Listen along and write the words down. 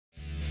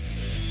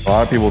A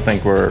lot of people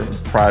think we're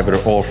private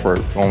or for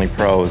only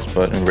pros,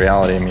 but in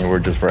reality, I mean, we're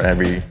just for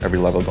every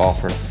level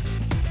golfer.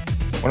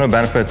 One of the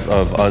benefits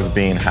of us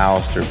being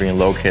housed or being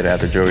located at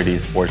the Joey D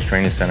Sports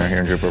Training Center here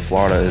in Jupiter,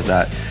 Florida is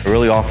that it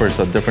really offers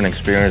a different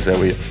experience that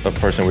a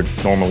person would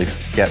normally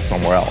get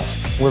somewhere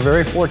else. We're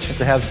very fortunate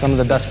to have some of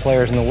the best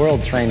players in the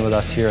world train with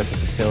us here at the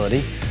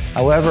facility.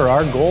 However,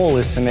 our goal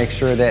is to make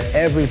sure that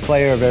every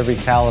player of every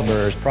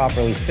caliber is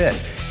properly fit.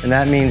 And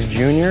that means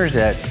juniors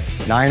at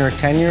 9 or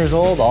 10 years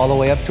old, all the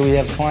way up to we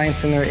have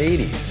clients in their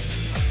 80s.